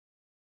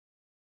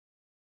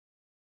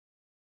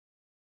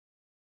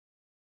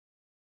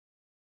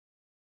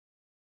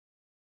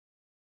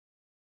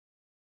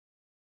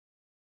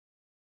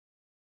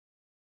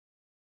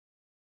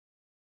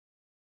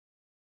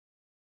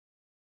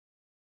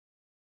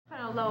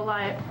low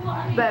light,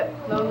 but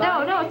low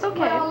light? no, it's okay.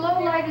 Well,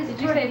 low light is.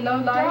 Did you say low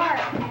light?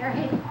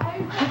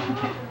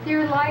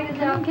 Your light is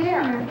out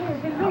there.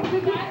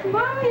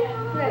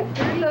 That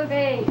dirty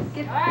face.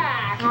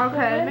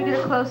 Okay, let me get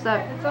a close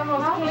up. It's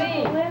almost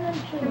clean.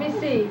 Let me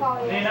see.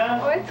 Nina?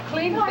 Oh, it's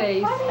clean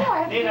face.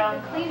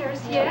 Nina?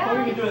 Cleaners, What yeah.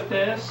 are you do with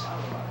this?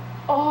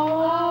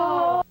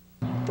 Oh.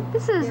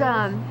 This is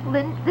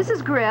this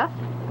is Griff.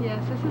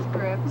 Yes, this is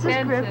Griff. This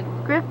is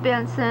Griff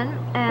Benson,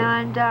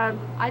 and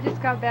I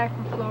just got back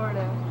from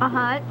Florida.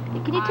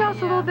 Can you tell us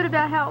a little bit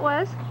about how it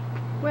was?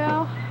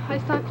 Well, I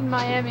stopped in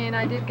Miami and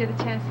I did get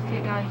a chance to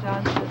see Don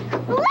Johnson.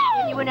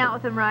 And you went out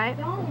with him, right?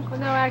 Well,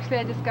 no, actually,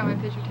 I just got my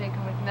picture taken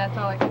with him. That's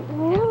all I could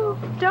Ooh,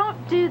 handle.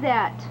 don't do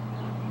that.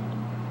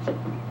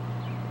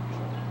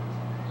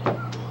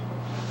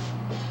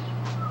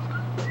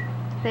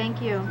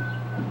 Thank you.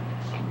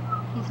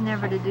 He's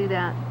never to do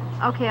that.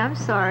 Okay, I'm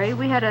sorry.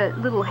 We had a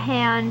little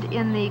hand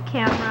in the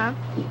camera.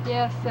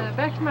 Yes,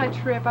 back to my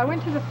trip. I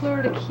went to the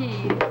Florida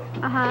Keys.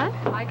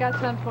 I got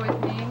sun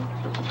poisoning.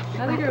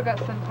 Another girl got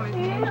sun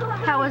poisoning.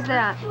 How was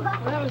that? Well,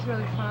 that was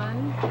really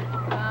fun.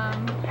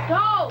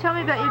 Tell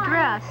me about your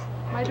dress.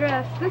 My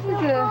dress. This is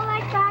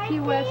a Key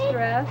West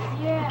dress.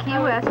 Key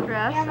West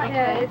dress. Yeah,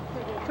 Okay.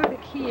 it's sort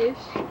of key-ish.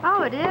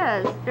 Oh, it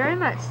is. Very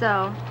much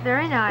so.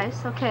 Very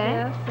nice. Okay.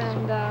 Yes,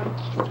 and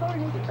sort of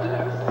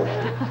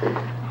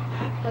key-ish.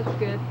 That's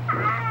good.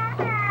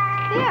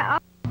 Yeah.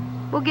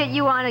 We'll get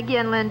you on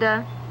again,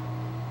 Linda.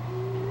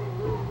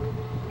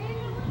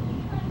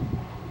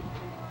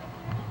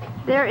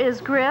 There is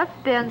Griff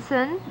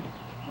Benson.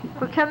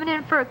 We're coming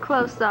in for a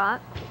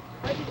close-up.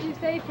 What did you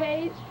say,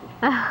 Paige?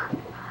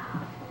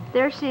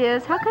 There she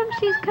is. How come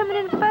she's coming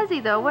in fuzzy,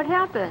 though? What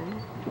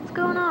happened? What's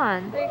going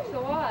on? Thanks a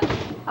lot.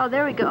 Oh,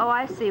 there we go. Oh,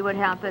 I see what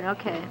happened.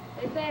 Okay.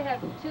 They say I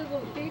have two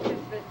little features,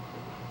 but...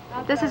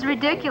 This is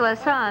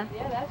ridiculous, huh?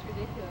 Yeah, that's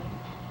ridiculous.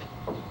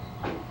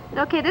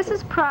 Okay, this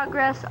is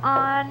progress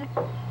on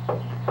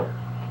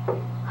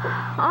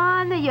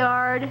the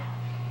yard.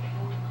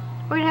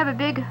 We're going to have a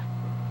big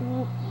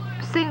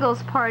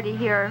singles party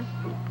here.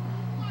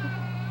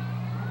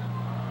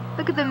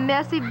 Look at the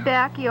messy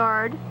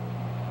backyard. Look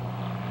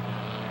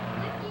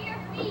at your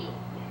feet.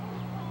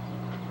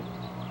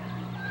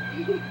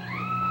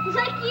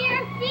 Look at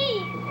your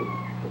feet.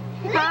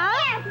 Look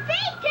at your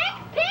feet. Take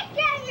a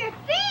picture of your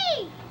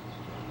feet.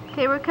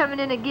 Okay, we're coming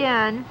in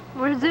again.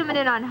 We're zooming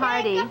in on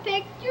Heidi. Take a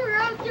picture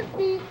of your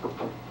feet.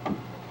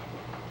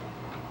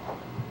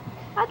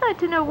 I'd like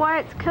to know why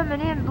it's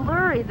coming in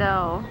blurry,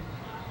 though.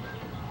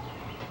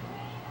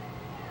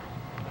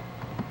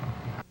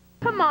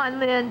 Come on,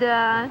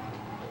 Linda.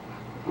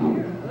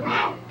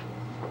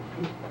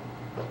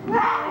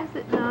 Why is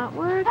it not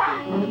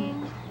working?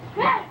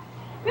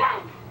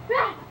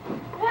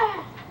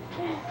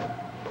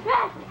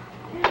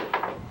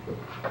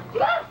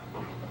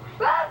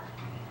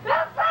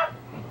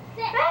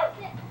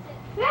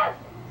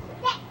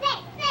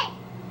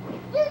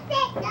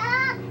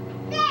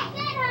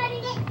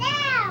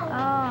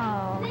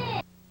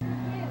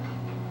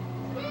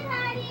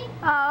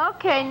 Oh,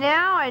 okay,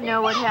 now I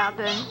know what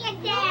happened.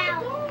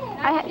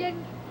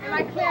 Am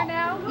I clear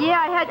now? Yeah,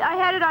 I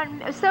had it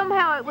on,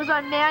 somehow it was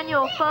on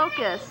manual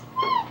focus.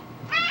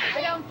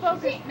 I don't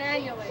focus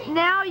manually.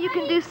 Now you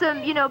can do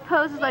some, you know,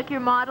 poses like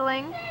you're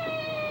modeling.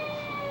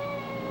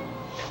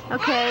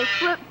 Okay,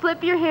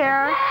 flip your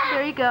hair.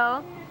 There you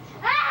go.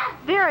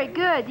 Very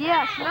good,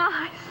 yes,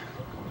 nice.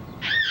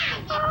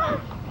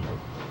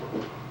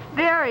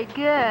 Very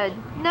good.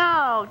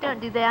 No, don't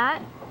do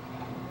that.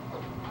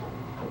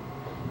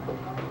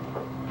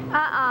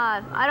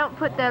 I don't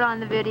put that on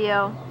the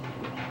video.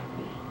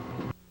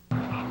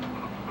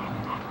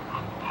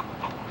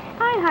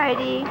 Hi,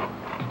 Heidi.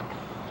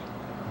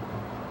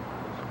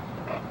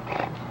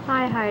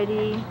 Hi,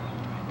 Heidi.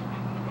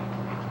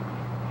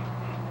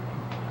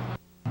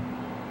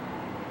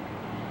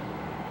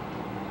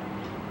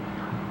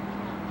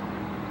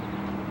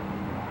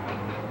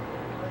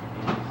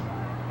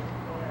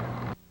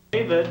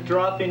 David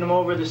dropping him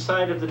over the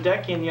side of the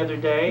decking the other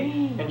day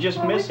and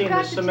just missing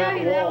the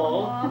cement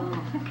wall.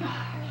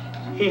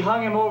 He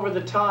hung him over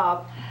the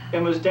top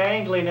and was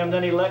dangling him,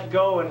 then he let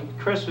go and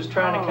Chris was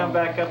trying to come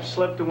back up,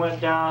 slipped and went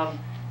down,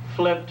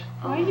 flipped,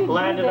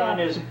 landed on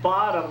his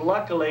bottom,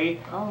 luckily,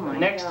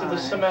 next to the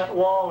cement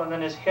wall, and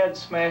then his head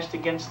smashed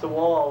against the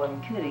wall and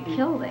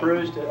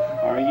bruised it.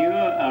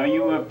 Are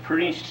you a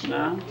priest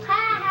now?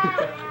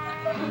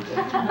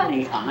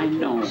 Honey, I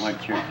know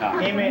what you're talking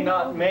about. He may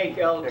not make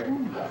elder.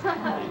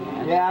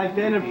 Yeah, I've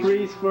been a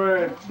priest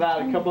for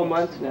about a couple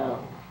months now.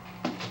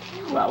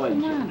 What was the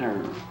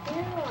matter?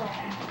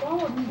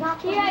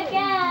 Here I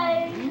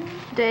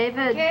go.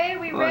 David. Okay,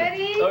 we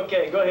ready?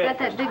 Okay, go ahead. Got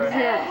that big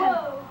zip.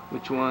 Whoa.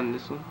 Which one?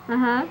 This one?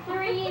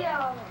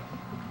 $3.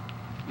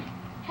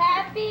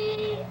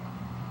 Happy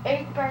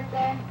 8th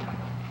birthday.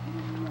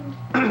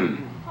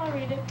 I'll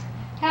read it.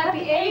 Happy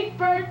 8th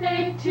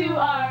birthday to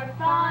our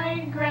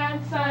fine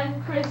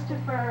grandson,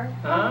 Christopher.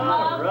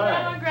 All Grandma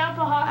right. and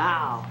Grandpa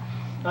Hawkins.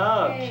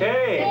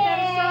 Okay.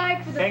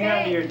 Yay. Hang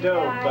on to your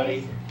dough,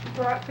 buddy.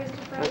 brought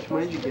Christopher Which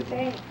way did you get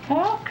that?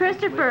 Huh?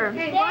 Christopher,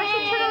 Hey, why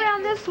don't you turn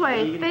around this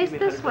way? Face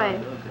this way.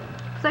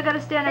 Because I got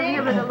to stand over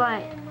here by the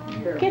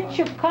light. Get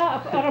your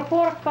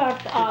report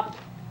card up.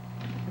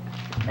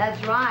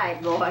 That's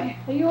right, boy.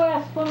 You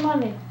asked for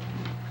money.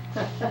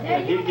 Yeah,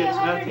 he gets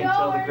nothing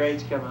until the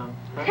grades come out.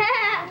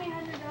 Huh?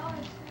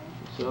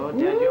 So, Dad,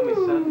 you owe me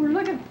something.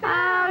 Look at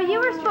Oh, you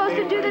were supposed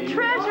to do the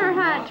treasure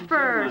hunt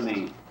first.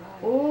 Money.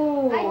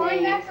 Ooh, I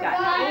think he's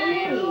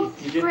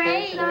got You did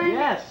Great.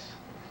 Yes.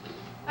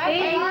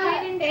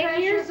 8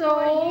 years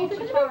old.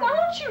 Why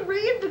don't you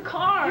read the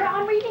card? Yeah,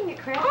 I'm reading it,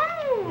 Chris.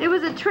 It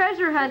was a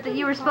treasure hunt that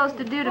you were supposed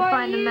to do to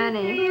find the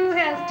money. Who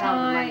has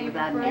Time.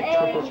 time?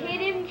 A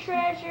hidden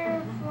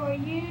treasure for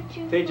you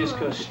to They just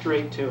go find.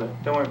 straight to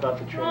it. Don't worry about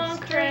the tricks.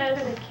 Straight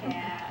for the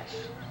cash.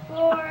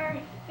 For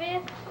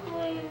fifth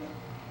clue,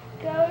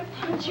 go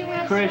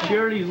to Chris, you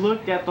already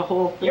looked at the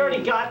whole thing. You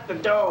already got the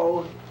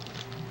dough.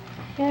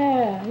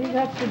 Yeah, you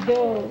got to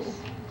do.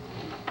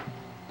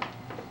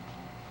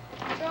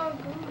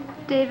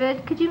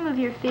 David, could you move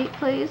your feet,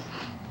 please?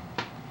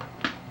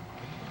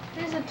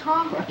 There's a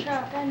Tonka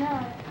truck, I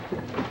know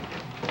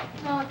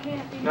it. No, it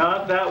can't be.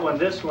 Not that one,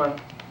 this one.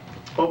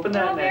 Open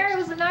that Oh, there, it next.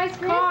 was a nice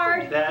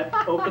card. That,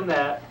 open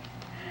that.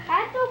 I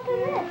have to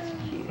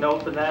open this. No,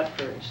 open that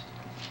first.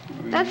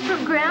 That's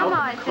from Grandma,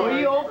 I Will think.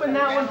 you open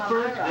that one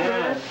first,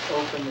 Yeah, Chris?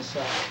 open the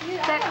side.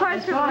 That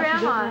card's from Gosh, she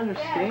doesn't Grandma.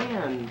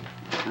 understand.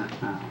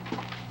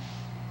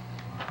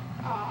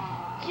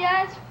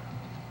 Just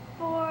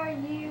for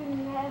you,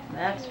 nephew.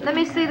 That's Let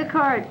me see the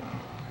card.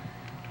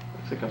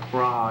 Looks like a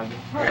frog.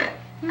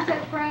 Who's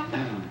that from?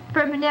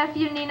 From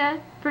nephew, Nina?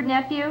 For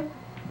nephew?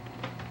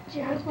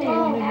 Just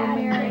Oh,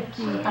 Mary.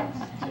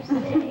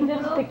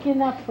 That's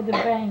sticking up for the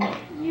bank.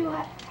 You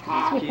have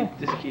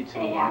This keeps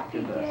him locked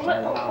in the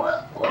side of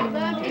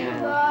the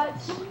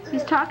house.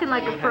 He's talking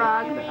like a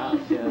frog. The house,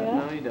 yeah.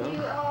 No, you You don't.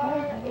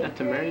 are Not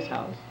to Mary's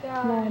house. No,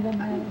 I don't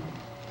have it.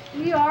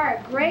 You are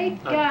a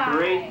great guy. A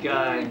great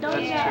guy, that's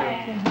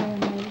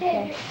true.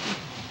 Hey,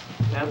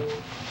 Yep.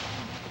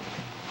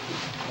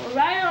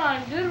 right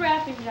on. Good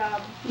wrapping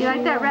job. You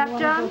like that wrap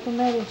job?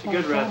 It's a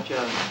good wrap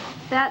job.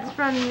 That's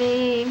from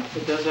me.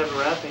 It does have a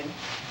wrapping.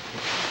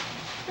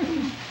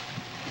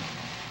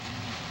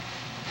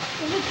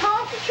 Is it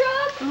Tonka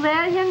truck?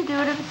 Let him do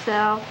it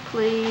himself,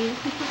 please.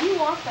 You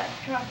want that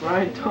truck.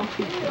 Ryan, don't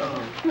be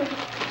dumb.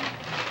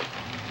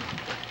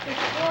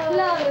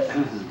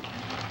 Close.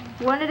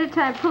 One at a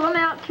time. Pull them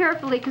out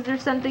carefully because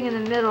there's something in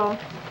the middle.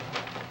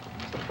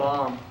 It's a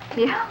bomb.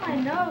 Yeah, My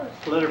nose.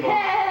 Glitter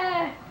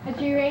bomb. It's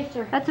your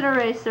eraser. that's an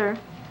eraser.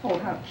 Oh,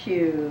 how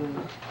cute.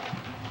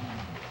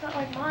 It's not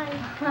like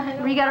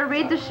mine. We gotta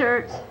read the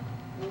shirts.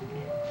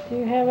 Do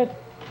you have it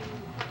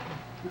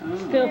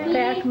still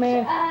packed,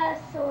 man?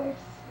 Source.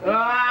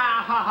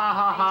 Ah, ha, ha,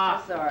 ha,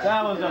 ha.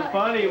 That was a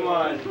funny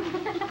one.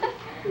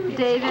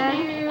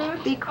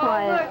 David, be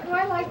quiet. Oh, look,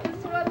 I like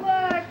this one.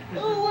 Look.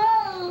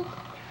 Whoa.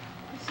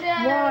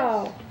 Says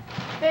Wow.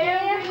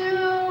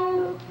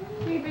 Bamboo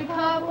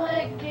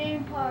Republic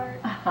Game Park.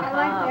 I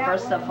like that For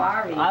one.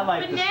 safari. I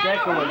like the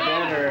second one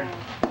better.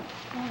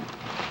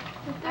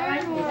 The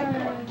third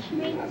one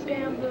meets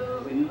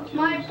Bamboo.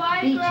 My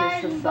bike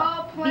ride and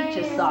ball playing.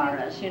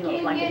 Beachosaurus, you know,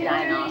 can like a get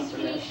dirty dinosaur.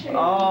 t-shirt.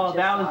 Oh,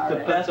 that was the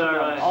best all one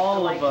right. of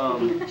all of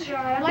them.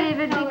 I like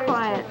David, the be colors,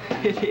 quiet.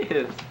 It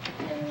is.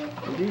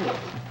 It is. too.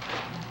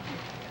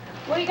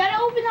 Well, you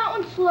gotta open that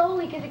one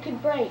slowly because it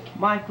could break.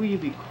 Mike, will you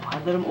be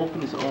quiet? Let him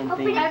open his own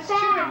Open thing. it That's true,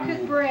 it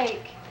could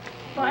break.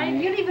 Fine,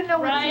 you don't even know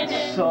what's in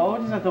it. So,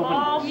 doesn't have to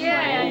open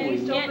Yeah, slowly.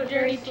 you get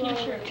dirty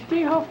t-shirt.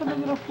 Be home for the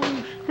little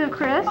food. Who,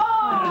 Chris?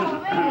 Oh,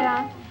 man.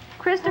 Yeah.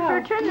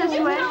 Christopher, turn this way.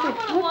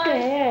 What the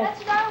heck? That's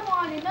what I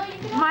wanted. No,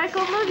 you can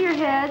Michael, move your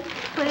head,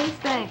 please.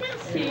 Thanks.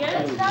 see it.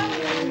 That's not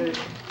it.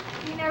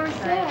 You never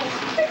said.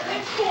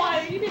 It's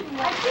quiet. You didn't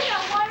want it. I did.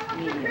 I wanted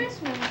one for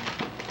Christmas.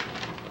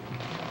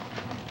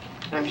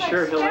 I'm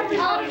sure he'll let you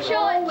I'll play with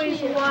show it. it Always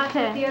to you. want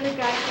what the other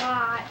guy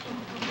got.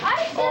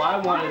 Oh, I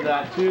wanted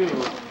that too.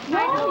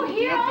 No,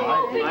 here,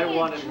 I'll open I it.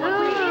 wanted one.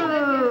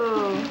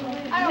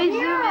 Ooh. Let me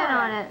zoom in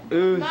on it.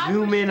 Ooh,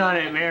 zoom in on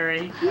it,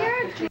 Mary.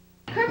 Christopher,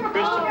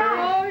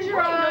 Close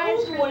your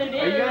eyes. What it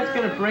Are you guys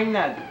gonna bring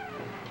that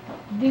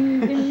Ding,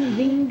 ding,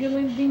 ding,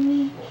 ding,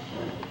 ding.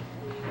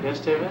 yes,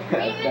 David?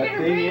 that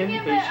thing in?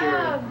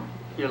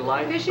 Is your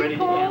light ready Fishing to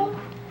pole?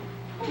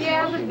 end?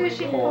 Yeah, the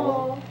fishing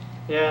pole.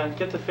 Yeah,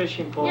 get the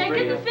fishing pole Yeah,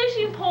 ready. get the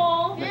fishing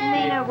pole.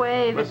 Nina,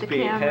 wave at Must the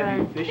be a heavy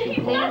camera. fishing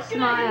pole. Nina,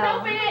 smile.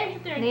 Open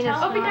it. Nina,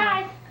 Open your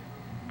smile. eyes.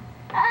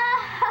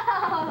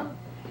 Oh.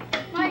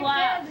 My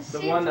God,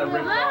 The one that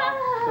ripped off.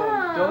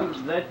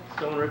 So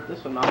don't rip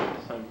this one off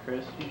this time,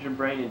 Chris. Use your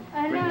brain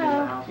and bring it in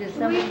the house. Did We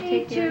somebody need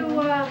take it? to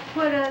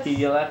put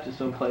You a left it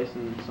someplace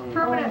and some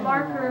permanent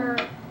marker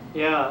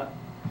Yeah,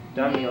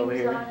 dummy over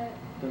names here. on it.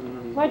 Doesn't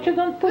know Why you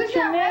don't put Who's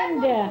your that red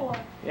name one there?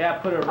 for? Yeah,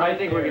 put it right I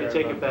think we're there gonna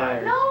take on it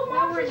back. fire. No,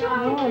 Mom said you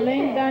want No, to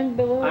laying keep it. down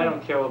below. I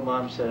don't care what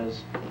Mom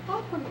says.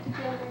 I'll put it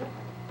together.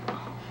 I'll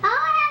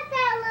have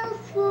that little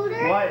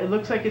scooter. Why? It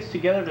looks like it's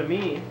together to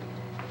me.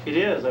 It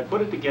is, I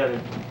put it together.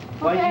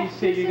 Why did you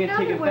say you're gonna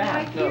take it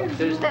back? No,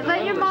 there's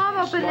Let your mom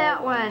open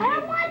that one. I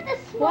don't want the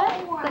small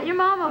one. Let your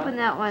mom open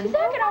that one. I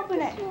can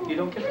open it. You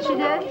don't get the She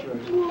did?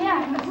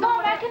 Yeah,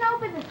 Mom, I can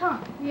open this, huh?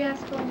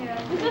 Yes, go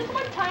ahead. Is this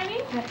one tiny?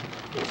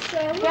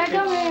 Yeah,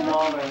 go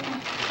ahead.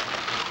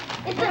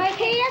 It's a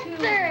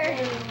panther.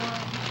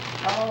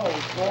 Oh,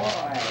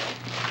 boy.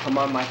 Come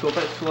on, Michael,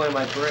 that's slowing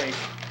my brake.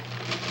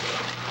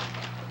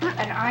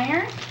 An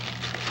iron?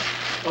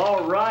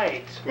 All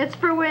right. It's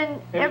for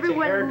when a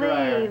everyone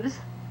hairdryer. leaves.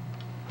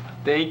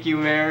 Thank you,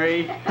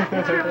 Mary.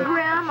 It's from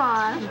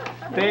Grandma.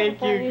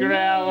 Thank you,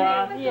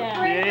 Grandma. Yeah.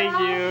 Thank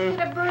you.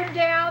 Gonna burn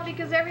down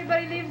because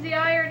everybody leaves the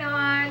iron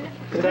on.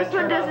 Does that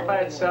turn off by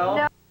itself?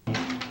 No.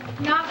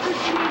 Not for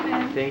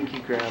Steven. Thank you,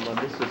 Grandma.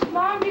 This is.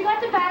 Mom, you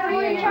got the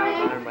battery you're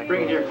charging?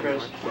 Bring it here,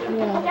 Chris.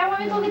 Yeah. Dad, want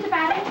me to go get the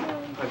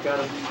battery? I've got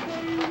it.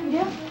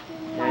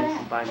 Nice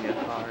to buy me a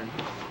car.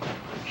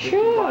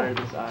 Sure. Water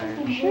this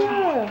iron.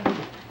 Sure.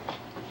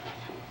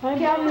 I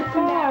got the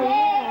car,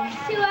 yeah.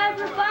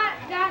 Whoever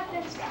got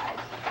this, guys.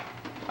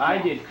 I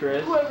did,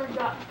 Chris. Whoever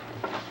got.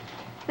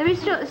 Let me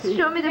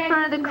show me the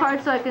front of the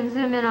card so I can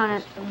zoom in on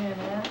it.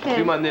 Okay.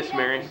 Zoom on this,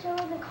 Mary.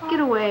 Get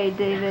away,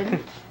 David.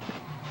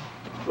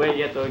 Wait,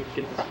 you have to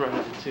get the front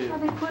of it too.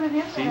 They put it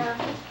in See? there.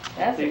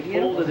 That's They a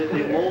beautiful. folded it.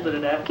 They molded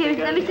it after.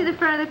 Okay, let me see the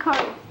front of the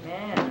card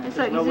Man.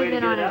 so I can No way zoom to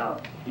in get on it it.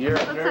 out. You're a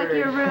Looks nerd. like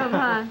your room,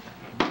 huh?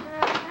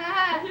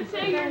 Does it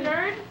say you're a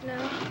nerd?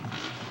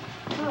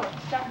 Oh,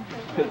 stop.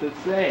 What does it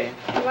say?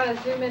 You wanna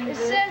zoom into It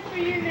this? says for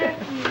your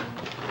nephew.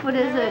 What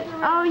is it?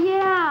 Oh,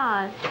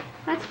 yeah.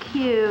 That's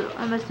cute,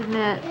 I must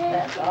admit.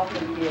 That's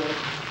awfully cute.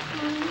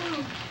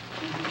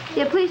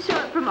 Yeah, please show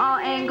it from all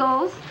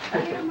angles.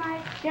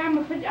 Yeah, I'm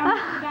gonna put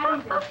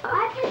batteries in.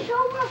 I have to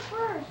show her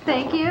first.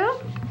 Thank you.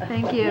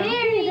 Thank you.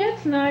 Hey,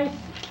 that's nice.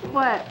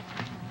 What?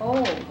 Oh,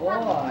 boy.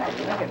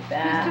 Look at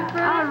that.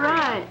 All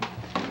right.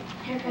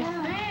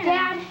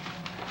 Dad,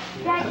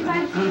 you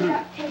gotta see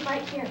that tape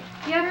right here.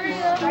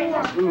 Yep. Right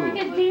there.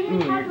 Because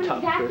Demon had one tough,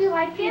 exactly Chris.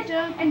 like this,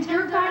 and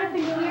dirt got up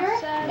in here,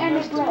 and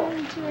it broke. And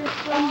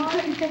you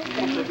couldn't fix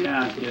it. Look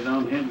out, you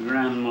don't hit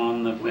Grandma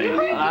on the face.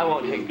 I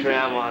won't hit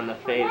Grandma on the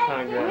face,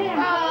 huh,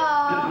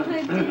 Grandma?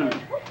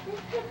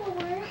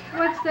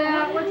 What's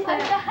that? What's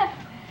that?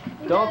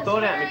 Don't throw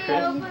it at me,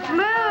 Chris.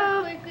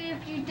 Move. Quickly,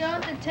 if you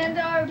don't, the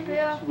 $10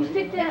 bill. You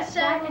stick that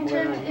Inside and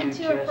turns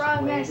into a frog.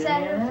 And I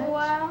sat here for a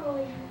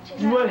while.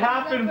 What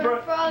happened, The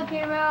bro? frog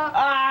came out.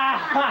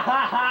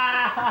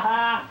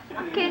 Ah!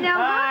 Okay,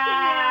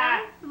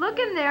 now look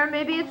in there.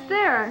 Maybe it's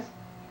there.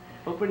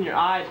 Open your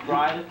eyes,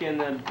 Bri. Look in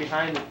the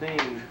behind the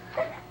thing.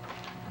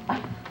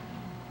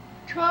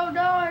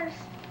 $12.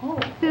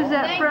 Who's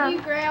that Thank from?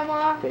 you,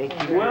 Grandma. Thank you,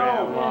 12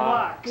 Grandma.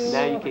 bucks.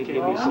 Now you can give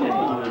me some.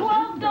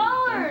 $12.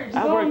 I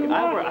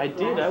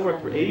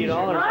work for $80.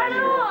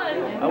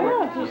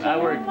 I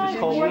work this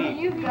whole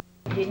week.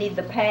 Do you need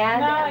the pad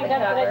No, I and the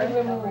got the cover?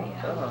 removal.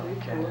 Oh,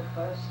 okay.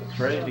 It's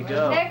ready to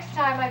go. Next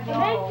time I go.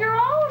 Make your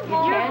own,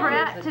 Mom. You're a Can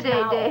brat use the today,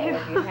 towel Dave.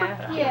 if you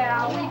have to.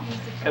 Yeah, we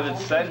Because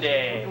it's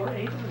Sunday.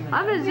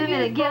 I'm gonna zoom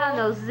in again on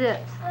those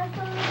zips.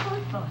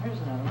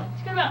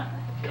 Come on.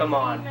 Come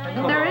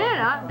They're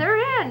on. in.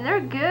 They're in.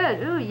 They're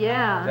good. Ooh,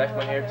 yeah. Like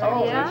my hair too?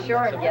 Oh, Yeah. be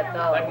sure and get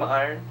those. Like my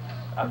iron?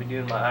 I'll be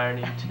doing my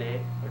ironing today.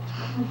 Or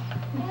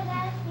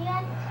tomorrow.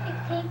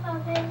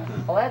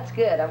 Well, that's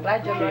good. I'm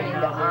glad you're learning to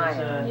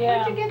iron.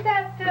 Yeah. Where'd you get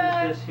that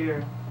This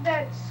here.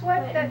 that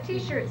sweat, that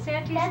T-shirt,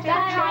 Santa's That's Step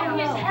how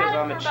Channel? Because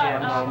I'm a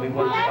champ, Mom. We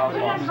won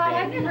softball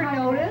I state. never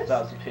noticed.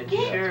 That was a pitch.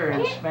 Sure,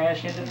 and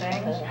smash into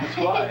things. That's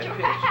why I pitched.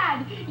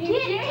 Dad,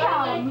 you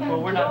jam.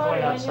 Well, we're not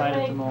going outside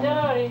at the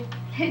moment.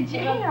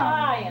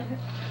 Jam.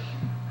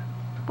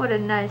 What a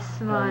nice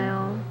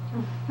smile.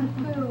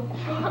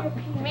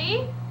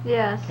 Me?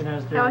 Yes.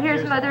 Oh,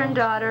 here's mother and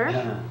daughter.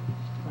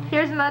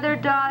 Here's mother,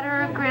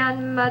 daughter,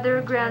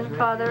 grandmother,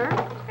 grandfather.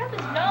 Look at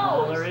this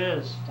All nose. there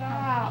is.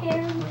 Stop. She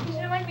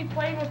didn't like me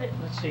playing with it.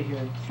 Let's see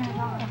here.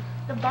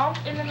 The bump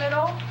in the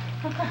middle.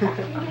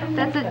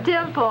 That's a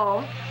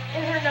dimple.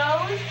 In her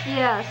nose.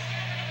 Yes.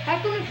 How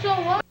come it's so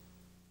long?